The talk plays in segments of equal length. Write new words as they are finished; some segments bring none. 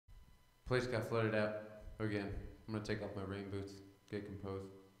Place got flooded out again. I'm gonna take off my rain boots, get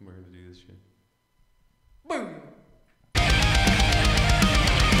composed, and we're gonna do this shit. Boom!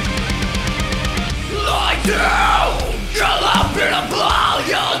 Like you, you're up in a ball,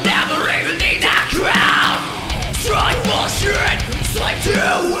 you'll never even need that crowd. Try bullshit, slave to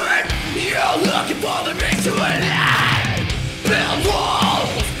it. You're looking for the means to an end. Build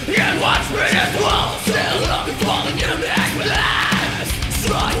walls, and watch me as well. Still looking for the new next.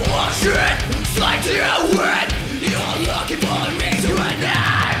 Try bullshit.